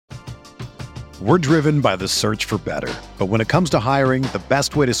We're driven by the search for better. But when it comes to hiring, the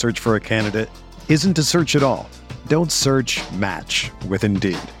best way to search for a candidate isn't to search at all. Don't search, match with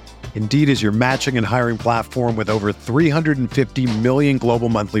Indeed. Indeed is your matching and hiring platform with over 350 million global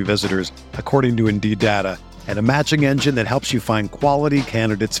monthly visitors, according to Indeed data, and a matching engine that helps you find quality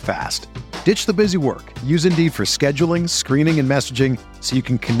candidates fast. Ditch the busy work. Use Indeed for scheduling, screening, and messaging so you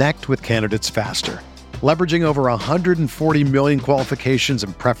can connect with candidates faster. Leveraging over 140 million qualifications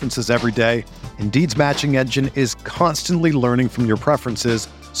and preferences every day, Indeed's matching engine is constantly learning from your preferences,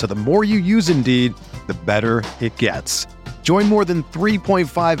 so the more you use Indeed, the better it gets. Join more than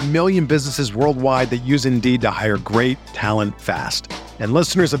 3.5 million businesses worldwide that use Indeed to hire great talent fast. And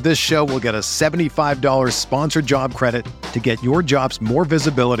listeners of this show will get a $75 sponsored job credit to get your jobs more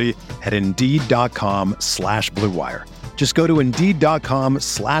visibility at Indeed.com/Blue Wire. Just go to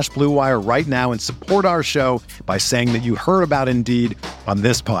Indeed.com/Blue Wire right now and support our show by saying that you heard about Indeed on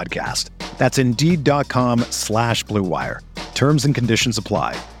this podcast. That's Indeed.com/Blue Wire. Terms and conditions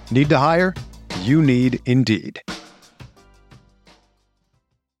apply. Need to hire? You need Indeed.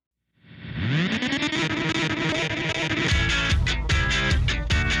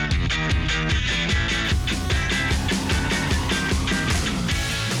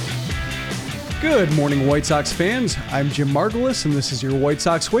 Good morning, White Sox fans. I'm Jim Margulis, and this is your White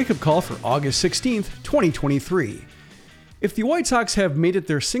Sox wake-up call for August 16th, 2023. If the White Sox have made it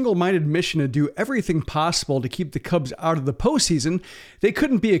their single-minded mission to do everything possible to keep the Cubs out of the postseason, they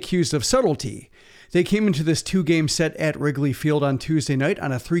couldn't be accused of subtlety. They came into this two-game set at Wrigley Field on Tuesday night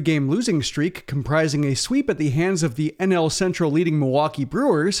on a three-game losing streak comprising a sweep at the hands of the NL Central leading Milwaukee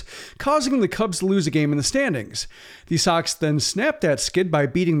Brewers, causing the Cubs to lose a game in the standings. The Sox then snapped that skid by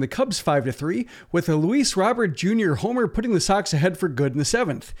beating the Cubs 5-3, with a Luis Robert Jr. homer putting the Sox ahead for good in the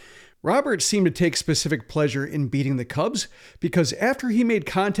seventh. Robert seemed to take specific pleasure in beating the Cubs because after he made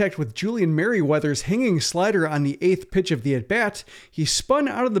contact with Julian Merryweather's hanging slider on the eighth pitch of the at-bat, he spun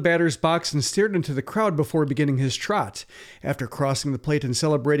out of the batter's box and stared into the crowd before beginning his trot. After crossing the plate and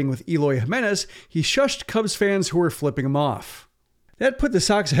celebrating with Eloy Jimenez, he shushed Cubs fans who were flipping him off. That put the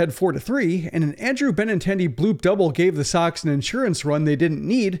Sox ahead 4-3, and an Andrew Benintendi bloop double gave the Sox an insurance run they didn't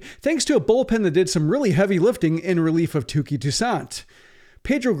need thanks to a bullpen that did some really heavy lifting in relief of Touki Toussaint.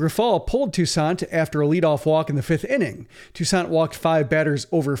 Pedro Grifol pulled Toussaint after a leadoff walk in the fifth inning. Toussaint walked 5 batters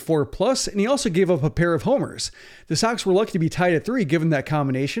over 4+, and he also gave up a pair of homers. The Sox were lucky to be tied at 3 given that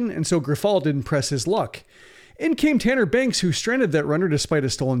combination, and so Grifol didn't press his luck. In came Tanner Banks, who stranded that runner despite a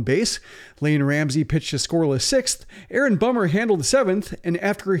stolen base. Lane Ramsey pitched a scoreless 6th. Aaron Bummer handled the 7th, and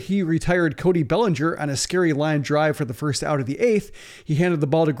after he retired Cody Bellinger on a scary line drive for the first out of the 8th, he handed the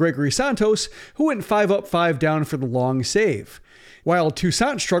ball to Gregory Santos, who went 5 up, 5 down for the long save. While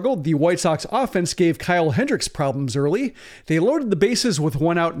Toussaint struggled, the White Sox offense gave Kyle Hendricks problems early. They loaded the bases with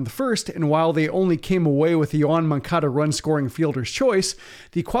 1 out in the first, and while they only came away with the Yoan Moncada run-scoring fielder's choice,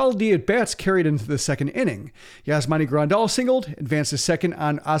 the quality at bats carried into the second inning. Yasmani Grandal singled, advanced to second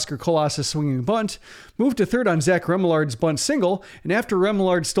on Oscar Colas' swinging bunt, moved to third on Zach Remelard's bunt single, and after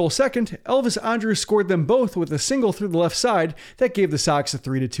Remillard stole second, Elvis Andrus scored them both with a single through the left side that gave the Sox a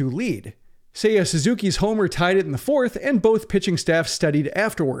 3-2 lead. Seiya Suzuki's homer tied it in the fourth, and both pitching staffs steadied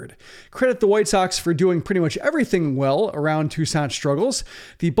afterward. Credit the White Sox for doing pretty much everything well around Toussaint's struggles.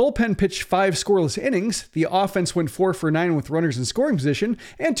 The bullpen pitched 5 scoreless innings, the offense went 4 for 9 with runners in scoring position,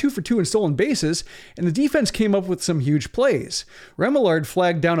 and 2 for 2 in stolen bases, and the defense came up with some huge plays. Remillard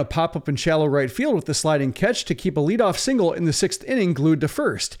flagged down a pop-up in shallow right field with the sliding catch to keep a leadoff single in the 6th inning glued to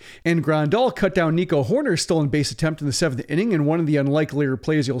first, and Grandal cut down Nico Hoerner's stolen base attempt in the 7th inning in one of the unlikelier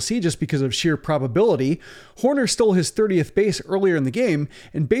plays you'll see just because of sheer probability. Hoerner stole his 30th base earlier in the game,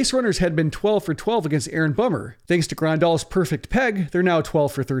 and base runners had been 12 for 12 against Aaron Bummer. Thanks to Grandal's perfect peg, they're now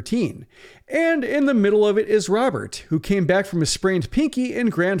 12 for 13. And in the middle of it is Robert, who came back from his sprained pinky in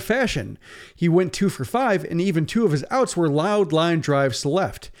grand fashion. He went 2 for 5, and even 2 of his outs were loud line drives to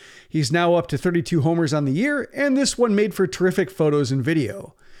left. He's now up to 32 homers on the year, and this one made for terrific photos and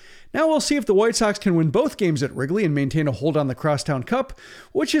video. Now we'll see if the White Sox can win both games at Wrigley and maintain a hold on the Crosstown Cup,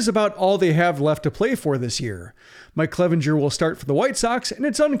 which is about all they have left to play for this year. Mike Clevinger will start for the White Sox, and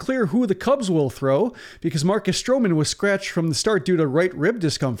it's unclear who the Cubs will throw because Marcus Stroman was scratched from the start due to right rib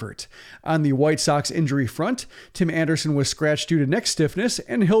discomfort. On the White Sox injury front, Tim Anderson was scratched due to neck stiffness,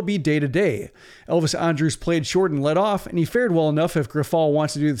 and he'll be day-to-day. Elvis Andrus played short and led off, and he fared well enough if Grifol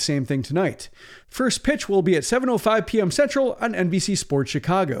wants to do the same thing tonight. First pitch will be at 7:05 p.m. Central on NBC Sports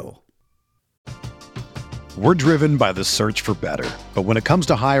Chicago. We're driven by the search for better. But when it comes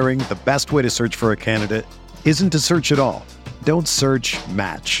to hiring, the best way to search for a candidate isn't to search at all. Don't search,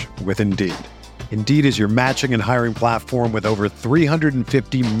 match with Indeed. Indeed is your matching and hiring platform with over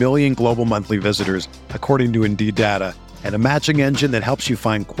 350 million global monthly visitors, according to Indeed data, and a matching engine that helps you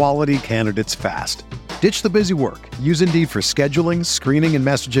find quality candidates fast. Ditch the busy work. Use Indeed for scheduling, screening, and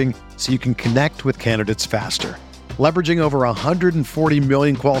messaging so you can connect with candidates faster. Leveraging over 140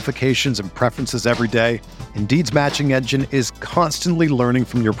 million qualifications and preferences every day, Indeed's matching engine is constantly learning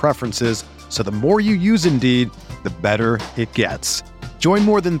from your preferences, so the more you use Indeed, the better it gets. Join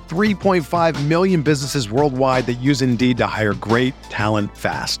more than 3.5 million businesses worldwide that use Indeed to hire great talent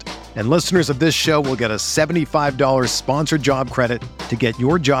fast. And listeners of this show will get a $75 sponsored job credit to get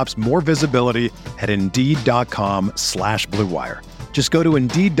your jobs more visibility at Indeed.com/Blue Wire. Just go to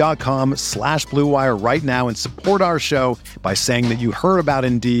Indeed.com/Blue Wire right now and support our show by saying that you heard about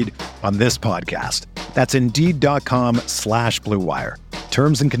Indeed on this podcast. That's Indeed.com/Blue Wire.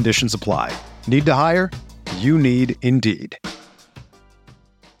 Terms and conditions apply. Need to hire? You need Indeed.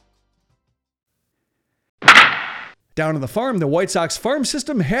 Down on the farm, the White Sox farm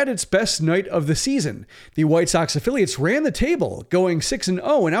system had its best night of the season. The White Sox affiliates ran the table, going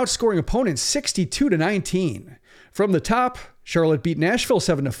 6-0 and outscoring opponents 62-19. From the top, Charlotte beat Nashville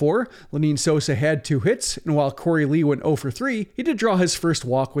 7-4. Lenyn Sosa had 2 hits, and while Corey Lee went 0 for 3, he did draw his first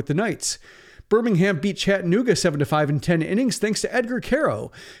walk with the Knights. Birmingham beat Chattanooga 7-5 in 10 innings thanks to Edgar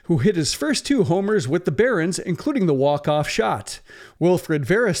Caro, who hit his first 2 homers with the Barons, including the walk-off shot. Wilfred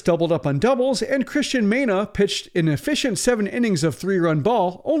Veras doubled up on doubles, and Christian Mena pitched an efficient 7 innings of 3-run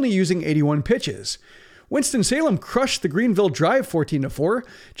ball, only using 81 pitches. Winston-Salem crushed the Greenville Drive 14-4.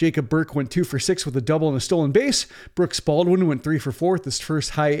 Jacob Burke went 2 for 6 with a double and a stolen base. Brooks Baldwin went 3 for 4 with his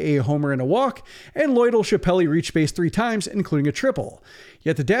first high-A homer and a walk. And Lloyd Olshapelli reached base 3 times, including a triple.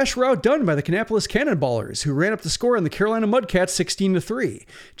 Yet the Dash were outdone by the Kannapolis Cannonballers, who ran up the score on the Carolina Mudcats 16-3.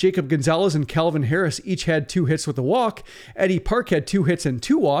 Jacob Gonzalez and Calvin Harris each had 2 hits with a walk. Eddie Park had 2 hits and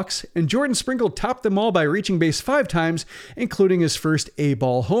 2 walks. And Jordan Sprinkle topped them all by reaching base 5 times, including his first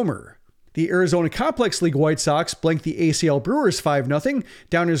A-ball homer. The Arizona Complex League White Sox blanked the ACL Brewers 5-0.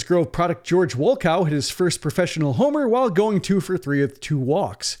 Downers Grove product George Wolkow hit his first professional homer while going 2 for 3 with 2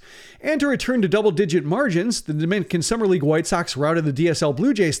 walks. And to return to double-digit margins, the Dominican Summer League White Sox routed the DSL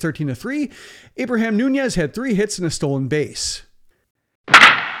Blue Jays 13-3. Abraham Nunez had 3 hits and a stolen base.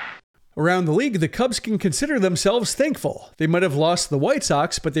 Around the league, the Cubs can consider themselves thankful. They might have lost the White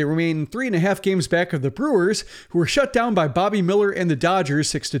Sox, but they remain 3.5 games back of the Brewers, who were shut down by Bobby Miller and the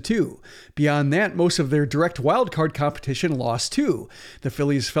Dodgers 6-2. Beyond that, most of their direct wildcard competition lost too. The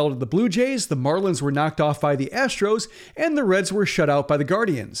Phillies fell to the Blue Jays, the Marlins were knocked off by the Astros, and the Reds were shut out by the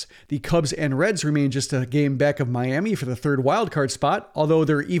Guardians. The Cubs and Reds remain just a game back of Miami for the 3rd wildcard spot, although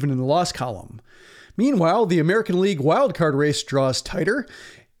they're even in the loss column. Meanwhile, the American League wildcard race draws tighter.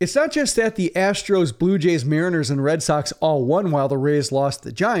 It's not just that the Astros, Blue Jays, Mariners, and Red Sox all won while the Rays lost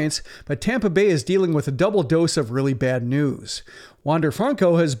the Giants, but Tampa Bay is dealing with a double dose of really bad news. Wander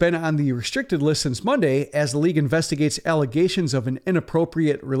Franco has been on the restricted list since Monday as the league investigates allegations of an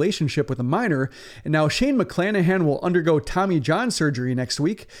inappropriate relationship with a minor, and now Shane McClanahan will undergo Tommy John surgery next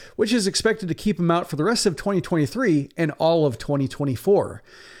week, which is expected to keep him out for the rest of 2023 and all of 2024.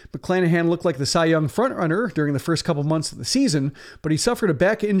 McClanahan looked like the Cy Young frontrunner during the first couple months of the season, but he suffered a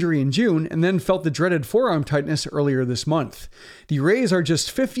back injury in June and then felt the dreaded forearm tightness earlier this month. The Rays are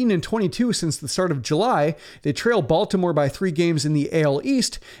just 15-22 since the start of July. They trail Baltimore by 3 games in the AL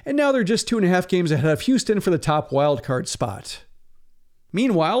East, and now they're just 2.5 games ahead of Houston for the top wildcard spot.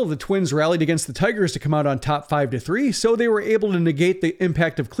 Meanwhile, the Twins rallied against the Tigers to come out on top 5-3, so they were able to negate the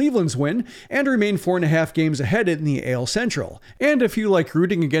impact of Cleveland's win and remain 4.5 games ahead in the AL Central. And if you like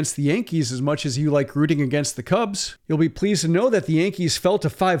rooting against the Yankees as much as you like rooting against the Cubs, you'll be pleased to know that the Yankees fell to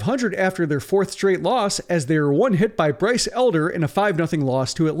 .500 after their 4th straight loss as they were 1 hit by Bryce Elder in a 5-0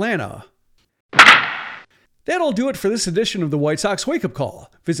 loss to Atlanta. That'll do it for this edition of the White Sox Wake Up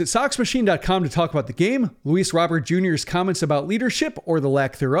Call. Visit SoxMachine.com to talk about the game, Luis Robert Jr.'s comments about leadership, or the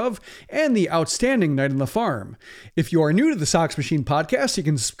lack thereof, and the outstanding night on the farm. If you are new to the Sox Machine podcast, you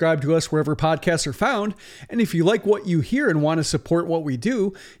can subscribe to us wherever podcasts are found, and if you like what you hear and want to support what we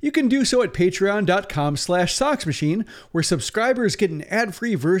do, you can do so at patreon.com/SoxMachine, where subscribers get an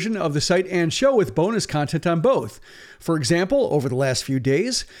ad-free version of the site and show with bonus content on both. For example, over the last few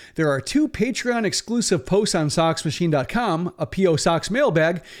days, there are 2 Patreon-exclusive posts on SoxMachine.com, a P.O. Sox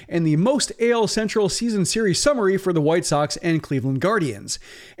mailbag, and the most AL Central season series summary for the White Sox and Cleveland Guardians.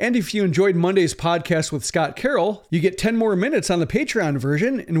 And if you enjoyed Monday's podcast with Scott Carroll, you get 10 more minutes on the Patreon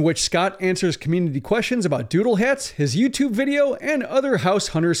version, in which Scott answers community questions about doodle hats, his YouTube video, and other House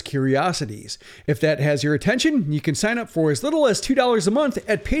Hunters curiosities. If that has your attention, you can sign up for as little as $2 a month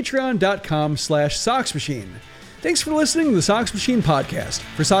at patreon.com/SoxMachine. Thanks for listening to the Sox Machine podcast.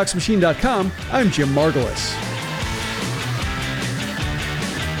 For SoxMachine.com, I'm Jim Margulis.